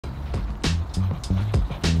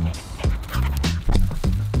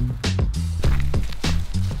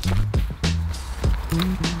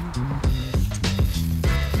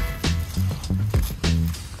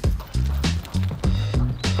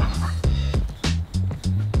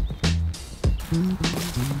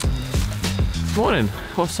Morning,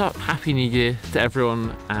 what's up? Happy New Year to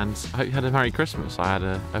everyone, and I hope you had a Merry Christmas. I had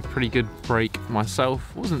a pretty good break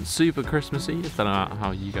myself. Wasn't super Christmassy, I don't know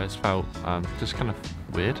how you guys felt, just kind of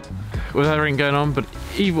weird with everything going on, but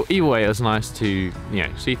either way it was nice to, you know,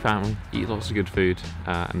 see family, eat lots of good food,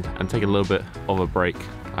 and take a little bit of a break.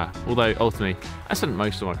 Although ultimately, I spent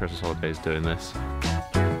most of my Christmas holidays doing this.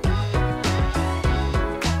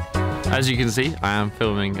 As you can see, I am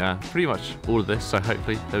filming pretty much all of this, so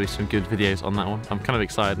hopefully there'll be some good videos on that one. I'm kind of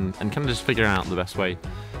excited and kind of just figuring out the best way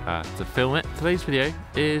to film it. Today's video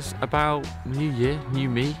is about new year, new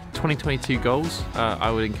me, 2022 goals.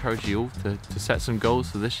 I would encourage you all to set some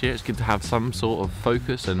goals for this year. It's good to have some sort of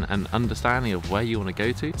focus and understanding of where you want to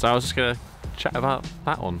go to. So I was just going to chat about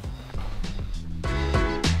that one.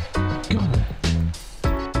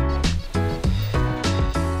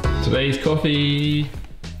 Today's coffee.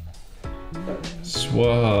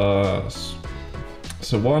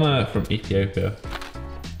 Sawana from Ethiopia.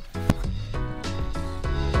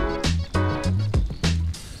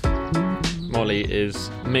 Molly is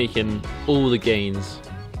making all the gains.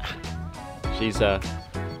 She's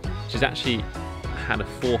actually had a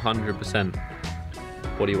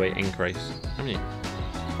 400% body weight increase. I mean,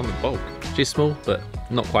 on the bulk. She's small, but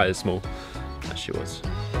not quite as small as she was.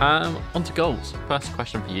 On to goals. First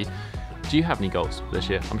question for you. Do you have any goals this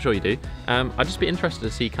year? I'm sure you do. I'd just be interested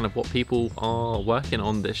to see kind of what people are working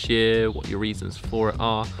on this year, what your reasons for it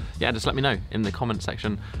are. Yeah, just let me know in the comment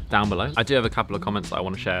section down below. I do have a couple of comments that I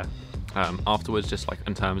want to share afterwards, just like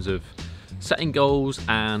in terms of setting goals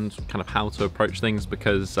and kind of how to approach things,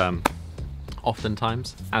 because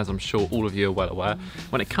oftentimes, as I'm sure all of you are well aware,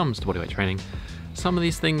 when it comes to bodyweight training, some of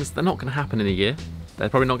these things, they're not going to happen in a year. They're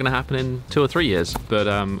probably not going to happen in 2 or 3 years, but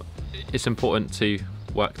it's important to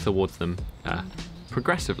work towards them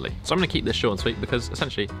progressively. So I'm going to keep this short and sweet because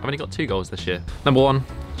essentially I've only got 2 goals this year. Number 1,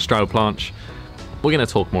 straddle planche. We're going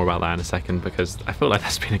to talk more about that in a second because I feel like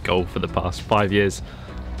that's been a goal for the past 5 years.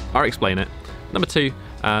 I'll explain it. Number 2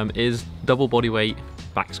 is double body weight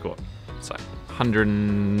back squat. So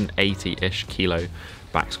 180-ish kilo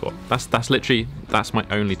back squat. That's literally, that's my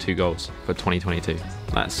only 2 goals for 2022.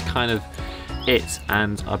 That's kind of it,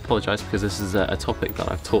 and I apologise because this is a topic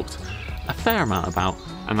that I've talked a fair amount about,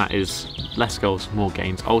 and that is less goals, more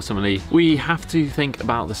gains. Ultimately, we have to think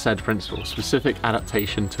about the said principle, specific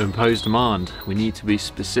adaptation to imposed demand. We need to be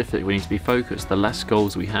specific, we need to be focused. The less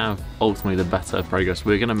goals we have, ultimately the better progress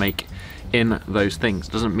we're going to make in those things.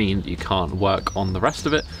 Doesn't mean that you can't work on the rest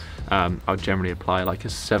of it. I would generally apply like a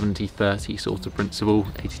 70-30 sort of principle,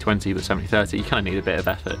 80-20, but 70-30, you kind of need a bit of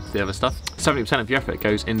effort for the other stuff. 70% of your effort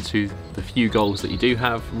goes into the few goals that you do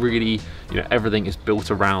have. Really, you know, everything is built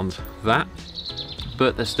around that,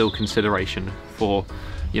 but there's still consideration for,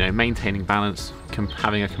 you know, maintaining balance,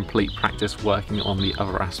 having a complete practice, working on the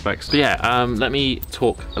other aspects. But yeah, let me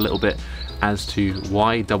talk a little bit as to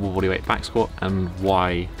why double bodyweight back squat and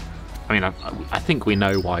why, I mean, I think we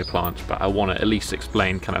know why planche, but I want to at least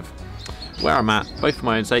explain kind of where I'm at, both for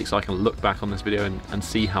my own sake, so I can look back on this video and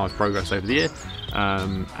see how I've progressed over the year,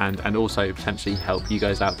 and also potentially help you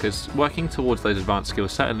guys out, because working towards those advanced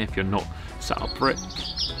skills, certainly if you're not set up for it,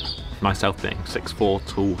 myself being 6'4",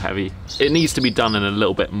 tall, heavy, it needs to be done in a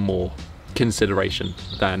little bit more consideration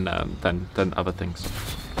than other things.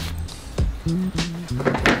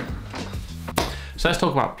 So let's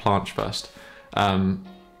talk about planche first.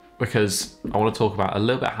 Because I want to talk about a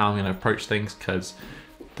little bit how I'm going to approach things, because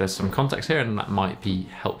there's some context here and that might be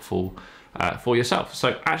helpful for yourself.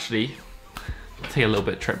 So actually, take a little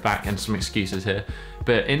bit trip back and some excuses here,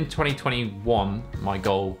 but in 2021 my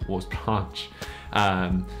goal was planche.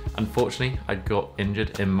 Unfortunately, I got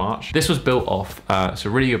injured in March. This was built off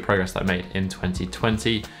some really good progress that I made in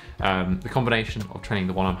 2020. The combination of training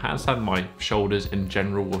the one-arm handstand, my shoulders in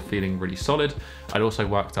general were feeling really solid. I'd also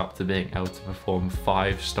worked up to being able to perform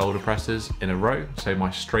 5 shoulder presses in a row, so my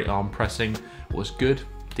straight arm pressing was good,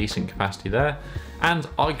 decent capacity there. And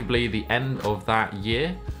arguably the end of that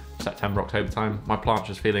year, September, October time, my planche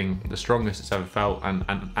was feeling the strongest it's ever felt, and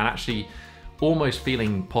actually almost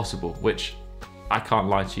feeling possible, which I can't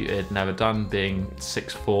lie to you, it had never done, being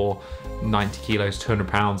 6'4", 90 kilos, 200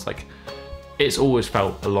 pounds, like, it's always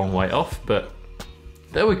felt a long way off, but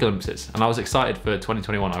there were glimpses, and I was excited for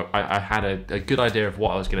 2021. I had a good idea of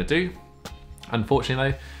what I was going to do.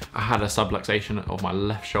 Unfortunately though, I had a subluxation of my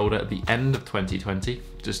left shoulder at the end of 2020,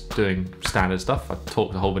 just doing standard stuff. I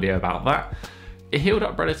talked the whole video about that. It healed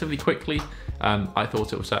up relatively quickly. I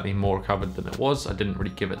thought it was certainly more recovered than it was. I didn't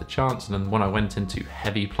really give it the chance, and then when I went into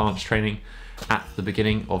heavy planche training at the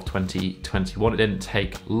beginning of 2021, it didn't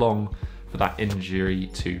take long for that injury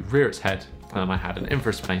to rear its head and I had an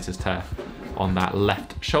infraspinatus tear on that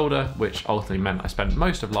left shoulder, which ultimately meant I spent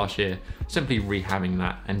most of last year simply rehabbing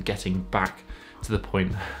that and getting back to the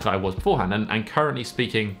point that I was beforehand. And currently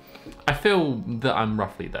speaking, I feel that I'm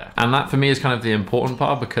roughly there. And that for me is kind of the important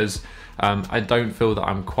part, because I don't feel that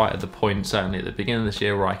I'm quite at the point, certainly at the beginning of this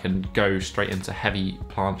year, where I can go straight into heavy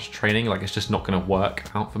planche training. Like, it's just not gonna work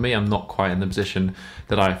out for me. I'm not quite in the position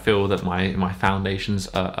that I feel that my foundations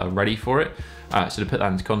are ready for it. So to put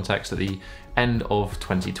that into context, at the end of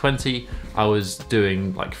 2020, I was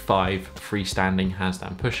doing like 5 freestanding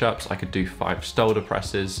handstand push-ups. I could do 5 shoulder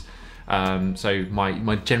presses. So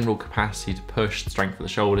my general capacity to push, the strength of the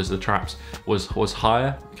shoulders, the traps was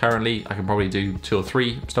higher. Currently, I can probably do 2 or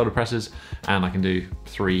 3 shoulder presses, and I can do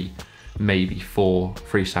 3, maybe 4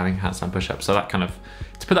 freestanding handstand push-ups. So that kind of,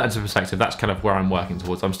 to put that into perspective, that's kind of where I'm working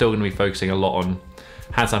towards. I'm still going to be focusing a lot on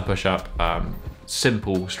handstand push-up,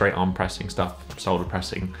 simple straight arm pressing stuff, shoulder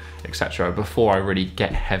pressing, etc., before I really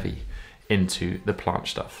get heavy into the planche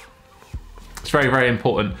stuff. It's very, very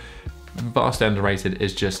important. Vastly underrated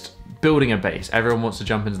is just building a base. Everyone wants to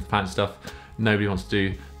jump into the fancy stuff. Nobody wants to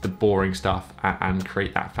do the boring stuff and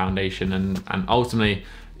create that foundation. And ultimately,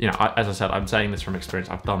 you know, as I said, I'm saying this from experience.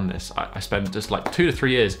 I've done this. I spent just like 2 to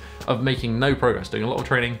 3 years of making no progress, doing a lot of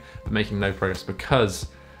training, but making no progress because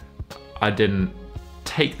I didn't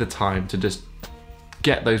take the time to just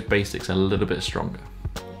get those basics a little bit stronger.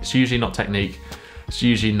 It's usually not technique. It's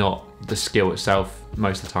usually not the skill itself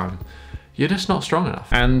most of the time. You're just not strong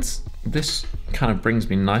enough. And this kind of brings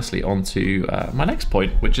me nicely onto my next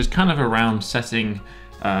point, which is kind of around setting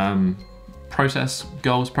process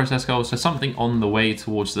goals. So something on the way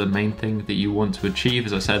towards the main thing that you want to achieve.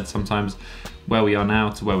 As I said, sometimes where we are now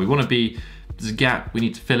to where we want to be, there's a gap. We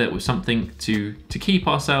need to fill it with something to keep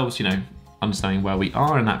ourselves, you know, understanding where we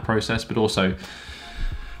are in that process, but also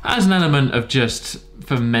as an element of just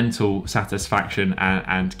for mental satisfaction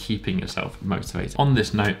and keeping yourself motivated. On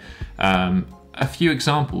this note, a few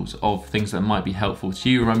examples of things that might be helpful to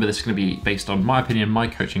you. Remember, this is going to be based on my opinion, my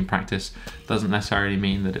coaching practice. Doesn't necessarily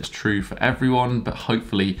mean that it's true for everyone, but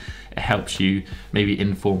hopefully it helps you, maybe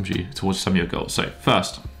informs you towards some of your goals. So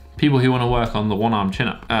first, people who want to work on the one-arm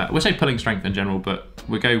chin-up. We'll say pulling strength in general, but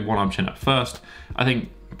we'll go one-arm chin-up first. I think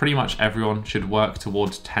pretty much everyone should work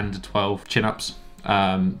towards 10 to 12 chin-ups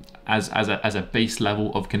as a base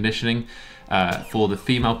level of conditioning. For the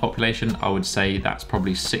female population, I would say that's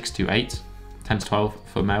probably 6 to 8, 10 to 12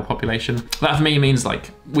 for male population. That for me means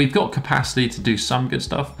like we've got capacity to do some good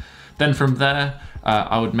stuff. Then from there,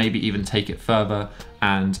 I would maybe even take it further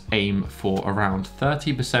and aim for around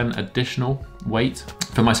 30% additional weight.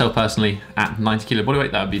 For myself personally, at 90 kilo body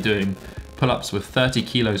weight, that would be doing pull-ups with 30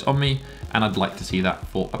 kilos on me, and I'd like to see that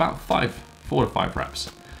for about 4 to 5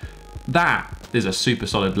 reps. That is a super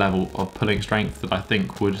solid level of pulling strength that I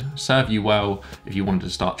think would serve you well if you wanted to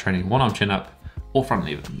start training one-arm chin-up or front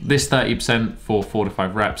lever. This 30% for 4 to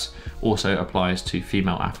 5 reps also applies to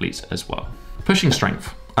female athletes as well. Pushing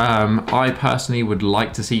strength. I personally would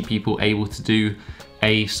like to see people able to do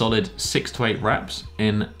a solid 6 to 8 reps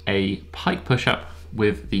in a pike push-up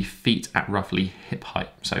with the feet at roughly hip height.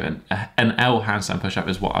 So an L handstand push-up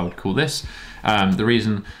is what I would call this. The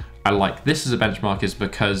reason I like this as a benchmark is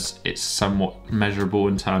because it's somewhat measurable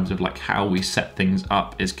in terms of like how we set things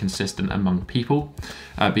up is consistent among people.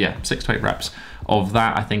 But yeah, 6 to 8 reps of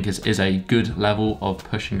that I think is a good level of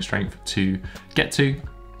pushing strength to get to.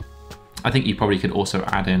 I think you probably could also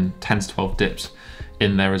add in 10 to 12 dips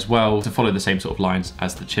in there as well to follow the same sort of lines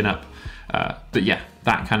as the chin up. But yeah,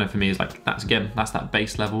 that kind of for me is like, that's that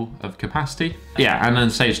base level of capacity. Yeah, and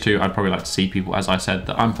then stage 2, I'd probably like to see people, as I said,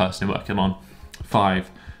 that I'm personally working on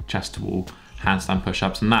 5 chest to wall handstand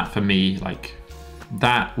push-ups, and that for me, like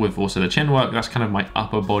that with also the chin work, that's kind of my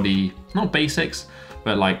upper body, not basics,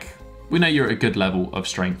 but like we know you're at a good level of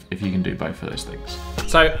strength if you can do both of those things.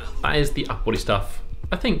 So that is the upper body stuff.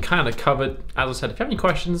 I think kind of covered. As I said, if you have any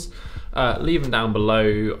questions, leave them down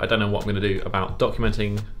below. I don't know what I'm going to do about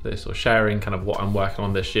documenting this or sharing kind of what I'm working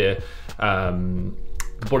on this year.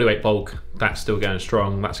 The bodyweight bulk, that's still going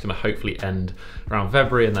strong. That's going to hopefully end around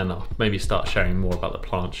February, and then I'll maybe start sharing more about the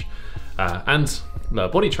planche and lower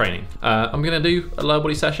body training. I'm going to do a lower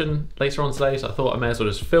body session later on today, so I thought I may as well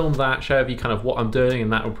just film that, share with you kind of what I'm doing,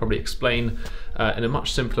 and that will probably explain in a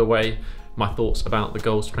much simpler way my thoughts about the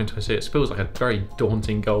goals for 2026. It feels like a very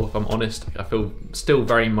daunting goal, if I'm honest. I feel still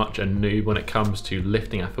very much a noob when it comes to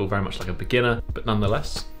lifting. I feel very much like a beginner, but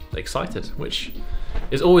nonetheless excited, which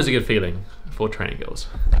is always a good feeling for training goals.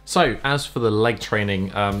 So as for the leg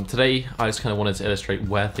training, today I just kind of wanted to illustrate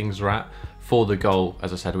where things are at for the goal,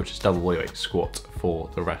 as I said, which is double bodyweight squat for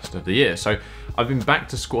the rest of the year. So I've been back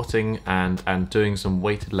to squatting and doing some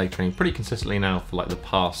weighted leg training pretty consistently now for like the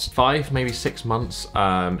past 5, maybe 6 months.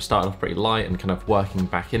 Started off pretty light and kind of working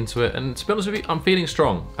back into it. And to be honest with you, I'm feeling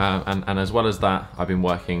strong. And as well as that, I've been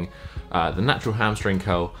working the natural hamstring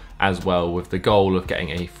curl as well, with the goal of getting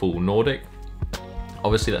a full Nordic.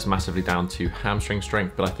 Obviously that's massively down to hamstring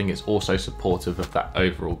strength, but I think it's also supportive of that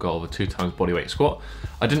overall goal of a 2 times bodyweight squat.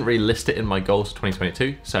 I didn't really list it in my goals for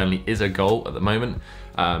 2022, certainly is a goal at the moment,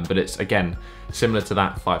 but it's again, similar to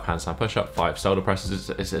that 5 handstand push-up, 5 shoulder presses,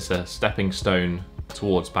 it's a stepping stone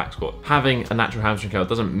towards back squat. Having a natural hamstring curl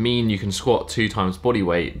doesn't mean you can squat 2 times body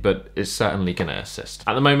weight, but it's certainly gonna assist.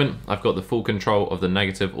 At the moment, I've got the full control of the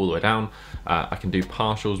negative all the way down. I can do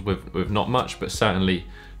partials with not much, but certainly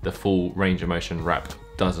the full range of motion rep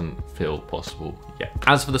doesn't feel possible yet.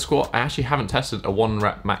 As for the squat, I actually haven't tested a 1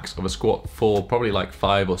 rep max of a squat for probably like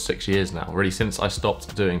 5 or 6 years now. Really, since I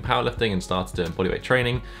stopped doing powerlifting and started doing bodyweight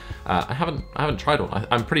training, I haven't tried one.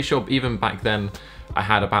 I'm pretty sure even back then I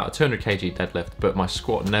had about a 200 kg deadlift, but my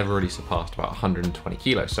squat never really surpassed about 120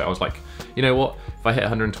 kilos. So I was like, you know what? If I hit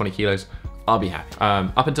 120 kilos, I'll be happy.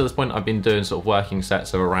 Up until this point, I've been doing sort of working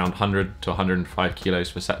sets of around 100 to 105 kilos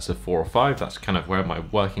for sets of 4 or 5. That's kind of where my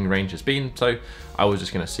working range has been. So I was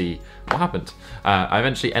just gonna see what happened. I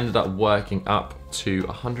eventually ended up working up to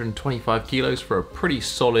 125 kilos for a pretty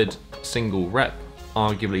solid single rep.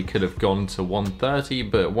 Arguably could have gone to 130,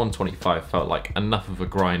 but 125 felt like enough of a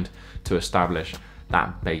grind to establish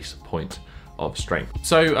that base point of strength.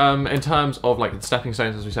 So in terms of like the stepping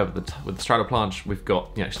stones, as we said with the straddle planche, we've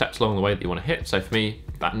got, you know, steps along the way that you want to hit. So for me,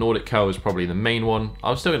 that Nordic curl is probably the main one.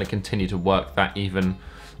 I was still going to continue to work that even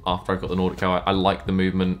after I got the Nordic curl. I like the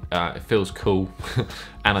movement, it feels cool,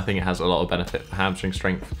 and I think it has a lot of benefit for hamstring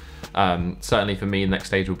strength. Certainly for me, the next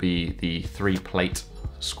stage will be the 3 plate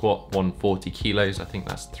squat, 140 kilos. I think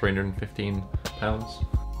that's 315 pounds.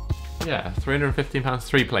 Yeah, 315 pounds,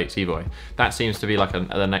 3 plates either way. That seems to be like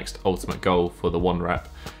the next ultimate goal for the 1 rep.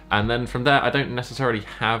 And then from there, I don't necessarily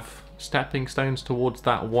have stepping stones towards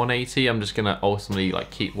that 180. I'm just gonna ultimately like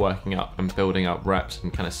keep working up and building up reps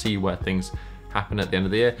and kind of see where things happen at the end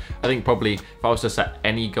of the year. I think probably if I was to set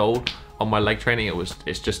any goal on my leg training,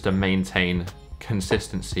 it's just to maintain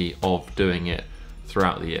consistency of doing it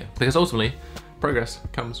throughout the year. Because ultimately, progress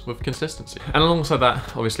comes with consistency. And alongside that,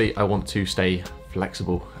 obviously, I want to stay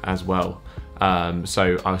flexible as well.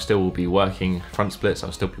 So I still will be working front splits,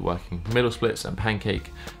 I'll still be working middle splits and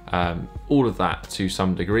pancake, all of that to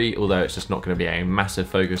some degree, although it's just not going to be a massive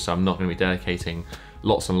focus, so I'm not going to be dedicating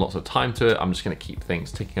lots and lots of time to it. I'm just going to keep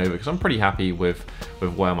things ticking over because I'm pretty happy with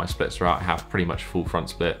where my splits are at. I have pretty much full front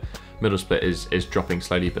split. Middle split is dropping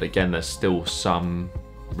slowly, but again, there's still some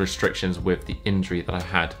restrictions with the injury that I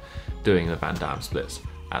had doing the Van Damme splits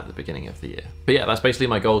at the beginning of the year. But yeah, that's basically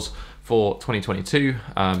my goals for 2022.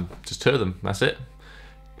 Just 2 of them, that's it.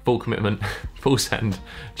 Full commitment, full send,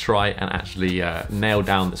 try and actually nail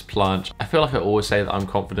down this planche. I feel like I always say that I'm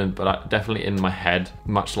confident, but definitely in my head,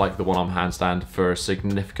 much like the one-arm handstand, for a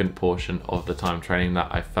significant portion of the time training that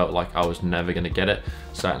I felt like I was never gonna get it.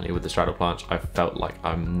 Certainly with the straddle planche, I felt like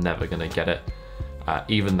I'm never gonna get it.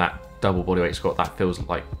 Even that double bodyweight squat, that feels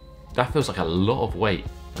like a lot of weight.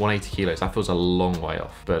 180 kilos, that feels a long way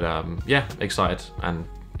off. But yeah, excited. And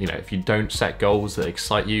you know, if you don't set goals that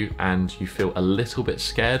excite you and you feel a little bit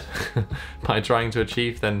scared by trying to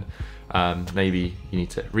achieve, then maybe you need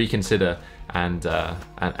to reconsider and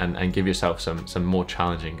give yourself some more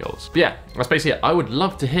challenging goals. But yeah, that's basically it. I would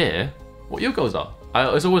love to hear what your goals are.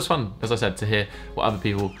 It's always fun, as I said, to hear what other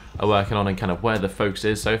people are working on and kind of where the focus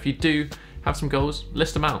is. So if you do have some goals,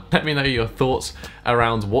 list them out. Let me know your thoughts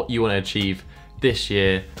around what you want to achieve this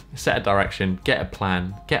year. Set a direction, get a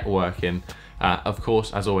plan, get working. Of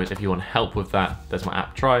course, as always, if you want help with that, there's my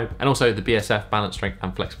app Tribe, and also the BSF Balance, Strength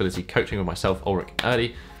and Flexibility Coaching with myself, Ulrich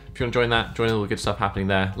Erdi. If you want to join that, join all the good stuff happening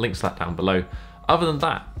there. Links to that down below. Other than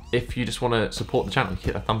that, if you just want to support the channel,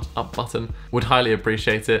 hit that thumbs up button. Would highly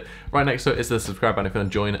appreciate it. Right next to it is the subscribe button if you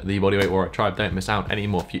want to join the Bodyweight Warrior Tribe. Don't miss out any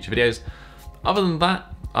more future videos. Other than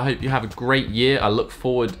that, I hope you have a great year. I look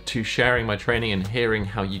forward to sharing my training and hearing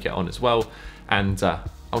how you get on as well. And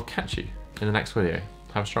I'll catch you in the next video.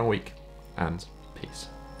 Have a strong week and peace.